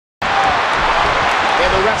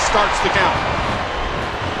ref starts the count.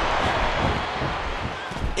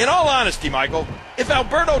 In all honesty, Michael, if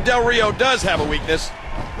Alberto Del Rio does have a weakness,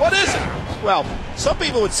 what is it? Well, some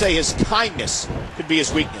people would say his kindness could be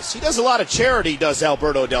his weakness. He does a lot of charity, does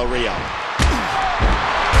Alberto Del Rio.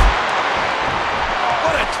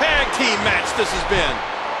 What a tag team match this has been.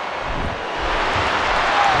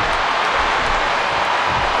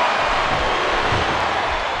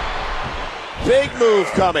 Big move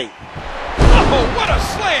coming. Oh, what a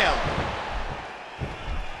slam!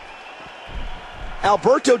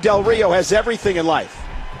 Alberto Del Rio has everything in life,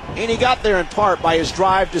 and he got there in part by his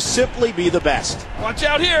drive to simply be the best. Watch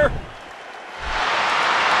out here.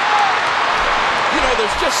 You know,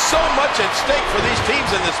 there's just so much at stake for these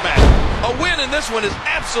teams in this match. A win in this one is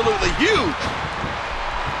absolutely huge.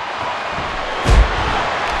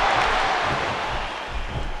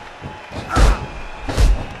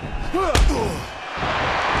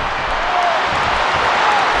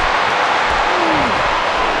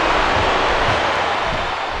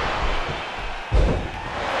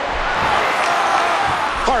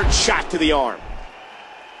 Hard shot to the arm.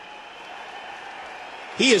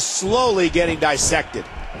 He is slowly getting dissected.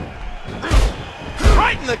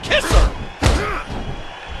 Right in the kisser.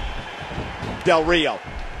 Del Rio.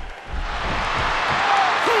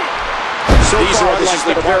 So these are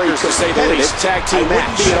unlikely partners, to say the least. Tag team match. I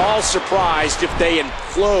wouldn't be at all surprised if they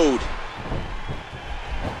implode.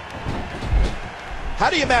 How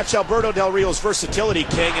do you match Alberto Del Rio's versatility,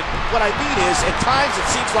 King? And what I mean is, at times it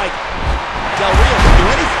seems like Del Rio can do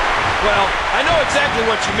anything. Well, I know exactly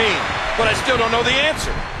what you mean, but I still don't know the answer.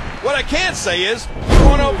 What I can say is, you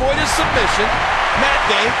want to avoid his submission, mat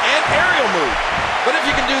game, and aerial move. But if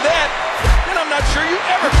you can do that, then I'm not sure you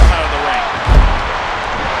ever come out of the ring.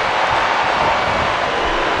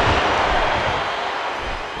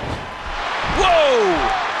 Whoa!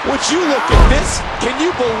 Would you look at this? Can you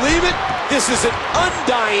believe it? This is an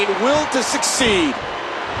undying will to succeed.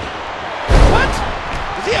 What?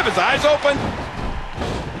 Does he have his eyes open?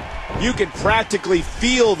 You can practically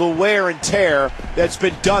feel the wear and tear that's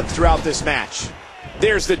been done throughout this match.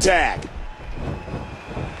 There's the tag.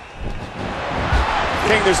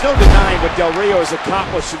 King, there's no denying what Del Rio has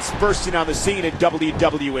accomplished since bursting on the scene in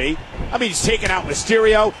WWE. I mean, he's taken out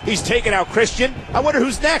Mysterio, he's taken out Christian. I wonder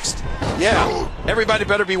who's next. Yeah, everybody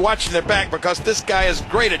better be watching their back because this guy is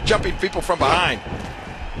great at jumping people from behind.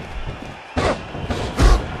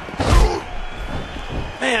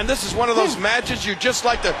 Man, this is one of those matches you just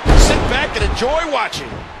like to sit back and enjoy watching.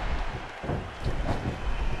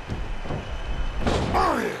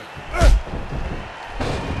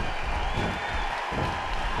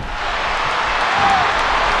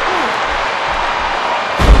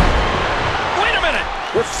 Wait a minute!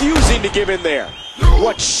 Refusing to give in there.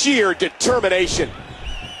 What sheer determination.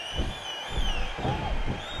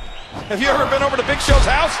 Have you ever been over to Big Show's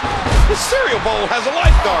house? His cereal bowl has a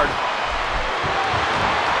lifeguard.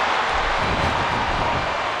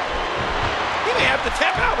 He may have to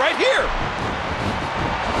tap out right here.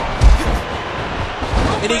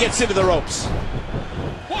 And he gets into the ropes.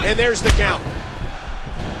 And there's the count.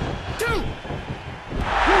 2.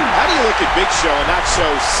 How do you look at Big Show and not show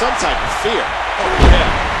some type of fear? Oh, yeah.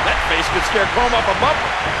 That face could scare Chrome up a bumper.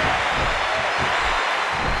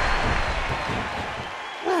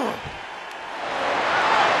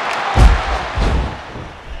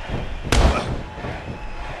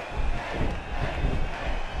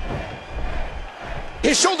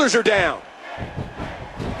 His shoulders are down.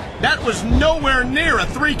 That was nowhere near a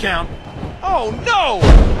 3 count. Oh, no!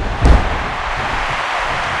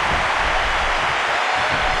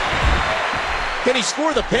 Can he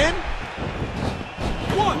score the pin?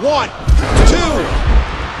 1, 2.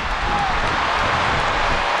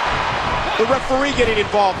 The referee getting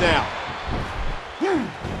involved now.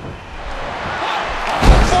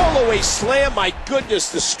 Follow a slam, my goodness,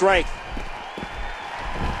 the strength.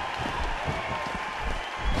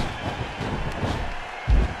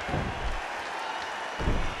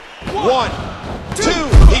 One, 2.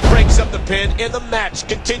 He breaks up the pin, and the match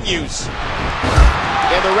continues.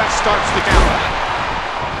 And the ref starts the count.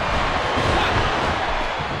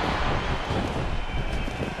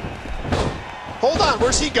 Hold on,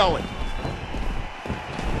 where's he going?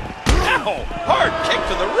 Ow! Hard kick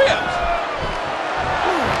to the ribs.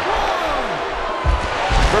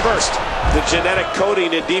 Reversed. The genetic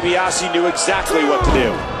coding in DiBiase knew exactly what to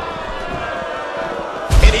do.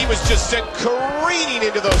 And he was just sent careening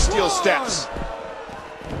into those steel steps.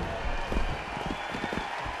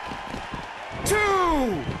 2.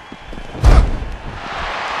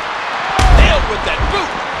 Nailed with that boot.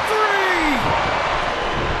 3.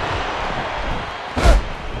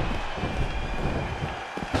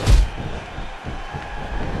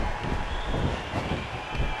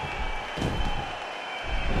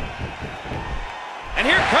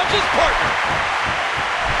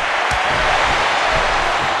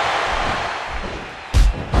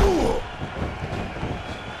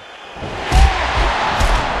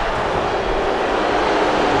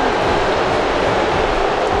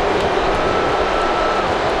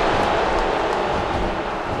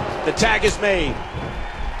 tag is made.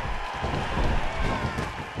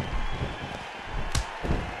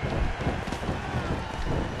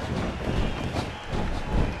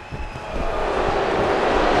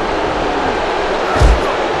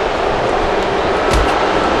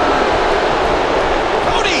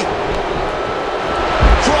 Cody!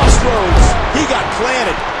 Crossroads. He got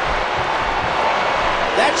planted.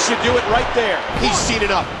 That should do it right there. He's seen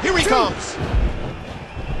enough. Here he comes.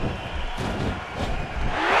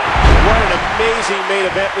 What an amazing main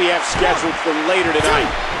event we have scheduled for later tonight.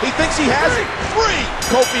 He thinks he has it. 3.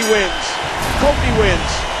 Kofi wins. Kofi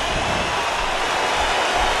wins.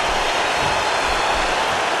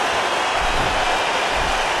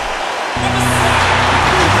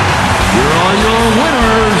 Here are your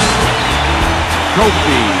winners,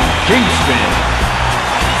 Kofi Kingston,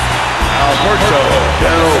 Alberto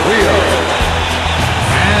Del Rio,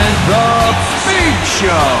 and The Big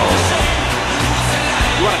Show.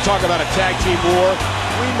 You want to talk about a tag team war?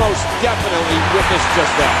 We most definitely witnessed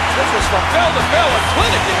just that. This was from bell to bell, a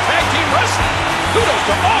clinic in tag team wrestling. Kudos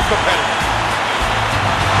to all competitors.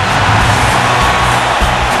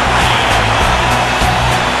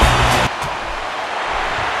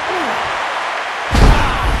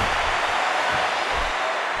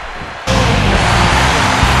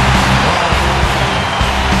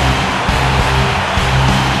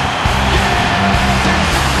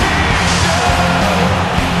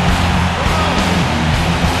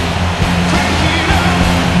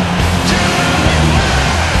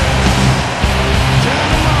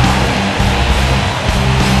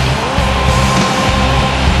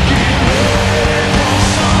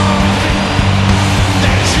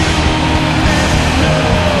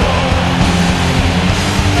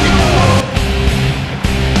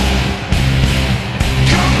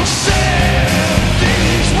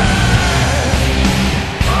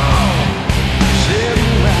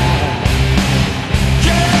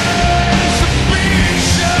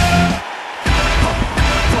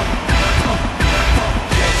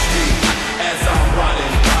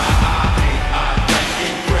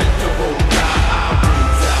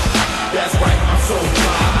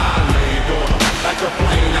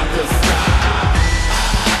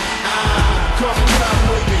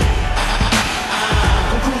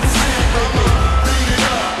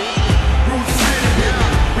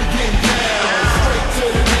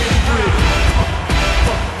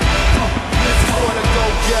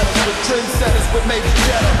 But maybe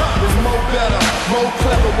better, is more better, more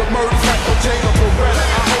clever with murders like OJ or Beretta.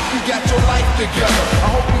 I hope you got your life together. I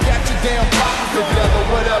hope you got your damn pockets together.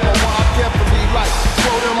 Whatever, while I carefully like.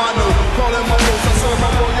 Throw them I know, call them my host. I serve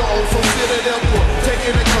my royal oath, so sit at their court,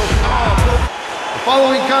 taking it close. The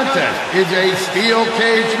following contest is a steel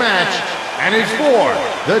cage match and is for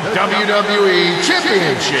the WWE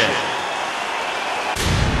Championship.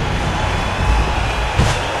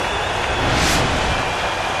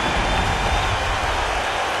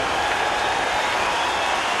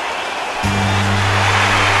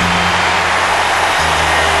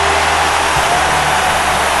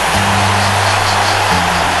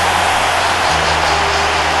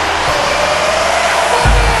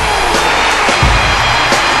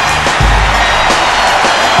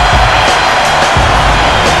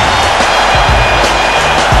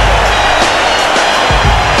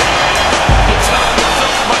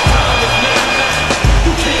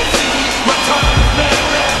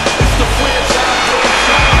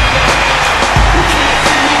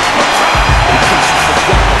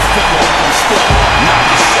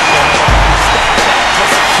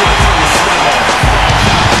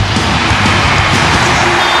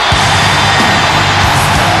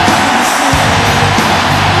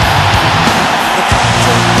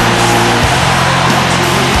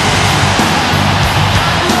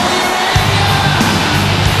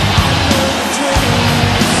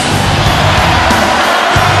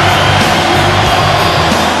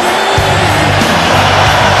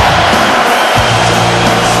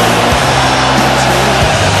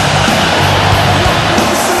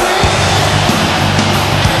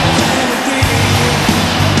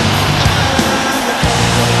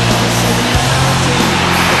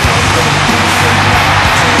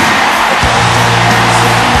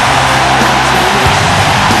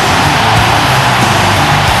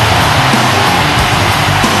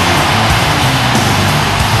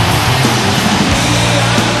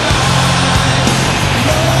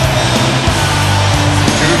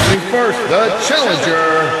 The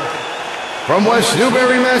challenger from West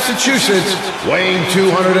Newbury, Massachusetts, weighing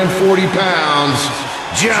 240 pounds,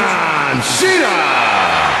 John Cena.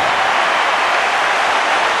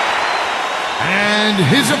 And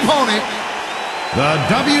his opponent, the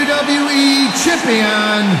WWE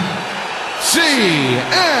Champion,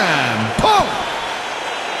 CM Punk.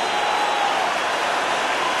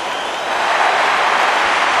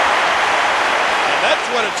 And that's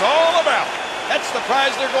what it's all about. That's the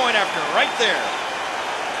prize they're going after right there.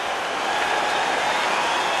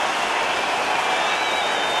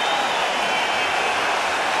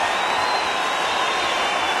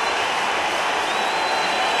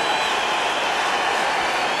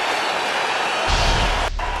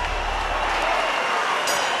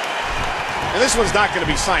 And this one's not going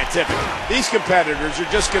to be scientific. These competitors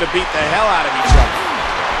are just going to beat the hell out of each other.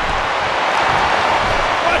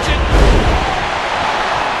 Watch it.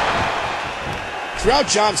 Throughout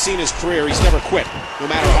John Cena's career, he's never quit. No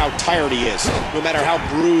matter how tired he is, no matter how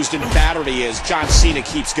bruised and battered he is, John Cena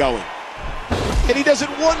keeps going. And he does it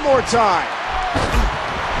one more time.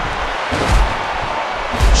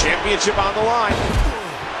 Championship on the line.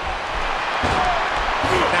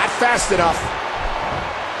 Not fast enough.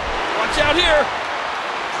 Watch out here.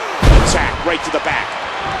 Attack right to the back.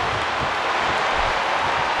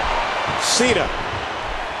 Cena.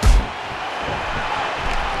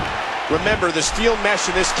 Remember, the steel mesh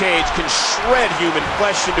in this cage can shred human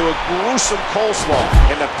flesh into a gruesome coleslaw,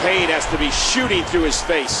 and the pain has to be shooting through his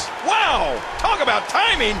face. Wow! Talk about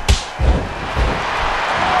timing.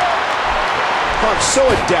 Punk's so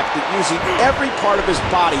adept at using every part of his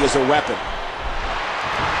body as a weapon.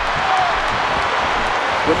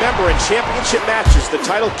 Remember, in championship matches, the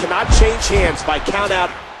title cannot change hands by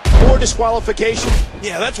count-out or disqualification.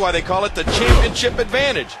 Yeah, that's why they call it the championship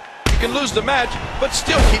advantage. You can lose the match, but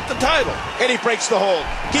still keep the title. And he breaks the hold,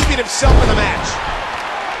 keeping himself in the match.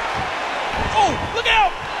 Oh, look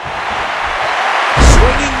out!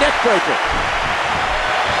 Swinging neckbreaker.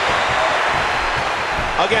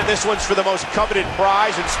 Again, this one's for the most coveted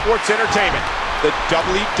prize in sports entertainment, the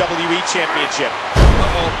WWE Championship.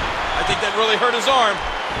 Uh-oh, I think that really hurt his arm.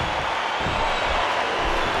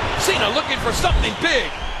 Cena looking for something big.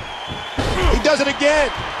 He does it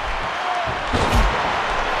again.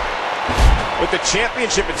 With the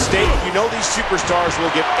championship at stake, you know these superstars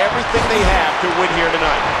will give everything they have to win here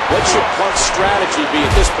tonight. What should Punk's strategy be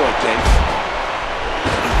at this point, Kane?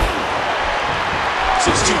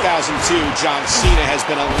 Since 2002, John Cena has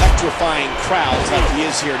been electrifying crowds like he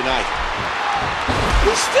is here tonight.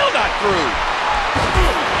 He's still not through.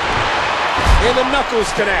 And the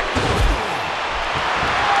knuckles connect.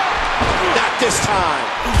 Not this time.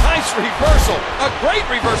 Nice reversal. A great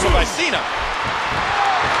reversal by Cena.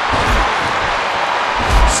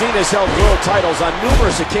 Cena's held world titles on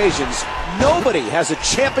numerous occasions. Nobody has a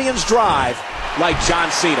champion's drive like John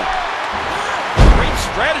Cena. Great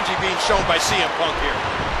strategy being shown by CM Punk here.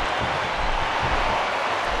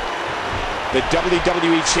 The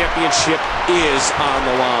WWE Championship is on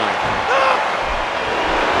the line.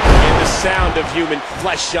 And the sound of human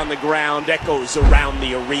flesh on the ground echoes around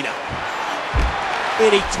the arena.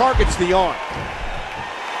 And he targets the arm.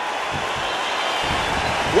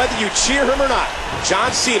 Whether you cheer him or not,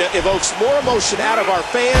 John Cena evokes more emotion out of our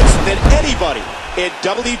fans than anybody in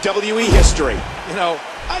WWE history. You know,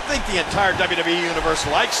 I think the entire WWE universe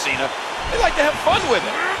likes Cena. They like to have fun with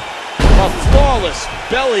him. A flawless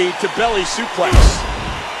belly-to-belly suplex.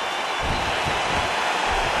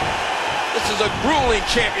 This is a grueling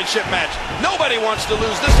championship match. Nobody wants to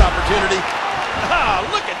lose this opportunity. Ah,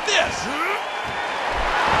 look at this.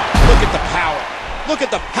 Look at the power. Look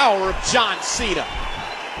at the power of John Cena.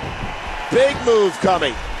 Big move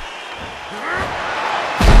coming.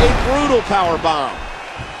 A brutal power bomb.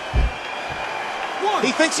 One.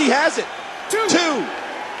 He thinks he has it. Two.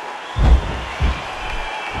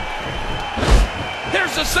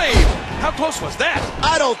 There's the save. How close was that?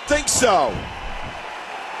 I don't think so.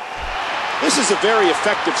 This is a very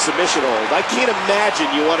effective submission hold. I can't imagine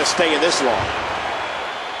you want to stay in this long.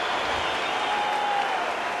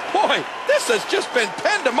 Boy, this has just been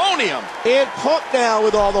pandemonium. And Punk now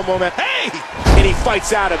with all the momentum. Hey! And he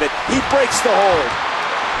fights out of it. He breaks the hold.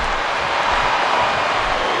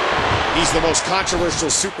 He's the most controversial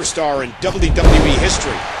superstar in WWE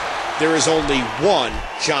history. There is only one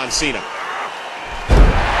John Cena.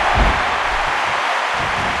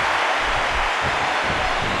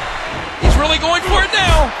 He's really going for it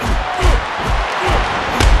now.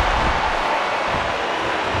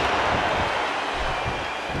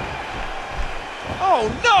 Oh,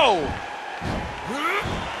 no!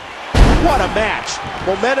 What a match.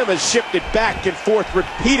 Momentum has shifted back and forth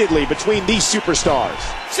repeatedly between these superstars.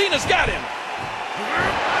 Cena's got him.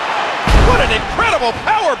 What an incredible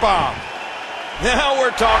power bomb. Now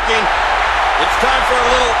we're talking. It's time for a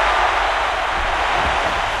little...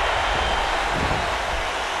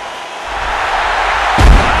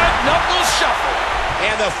 Knuckles shuffle.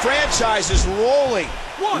 And the franchise is rolling.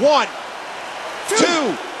 One,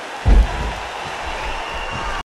 two.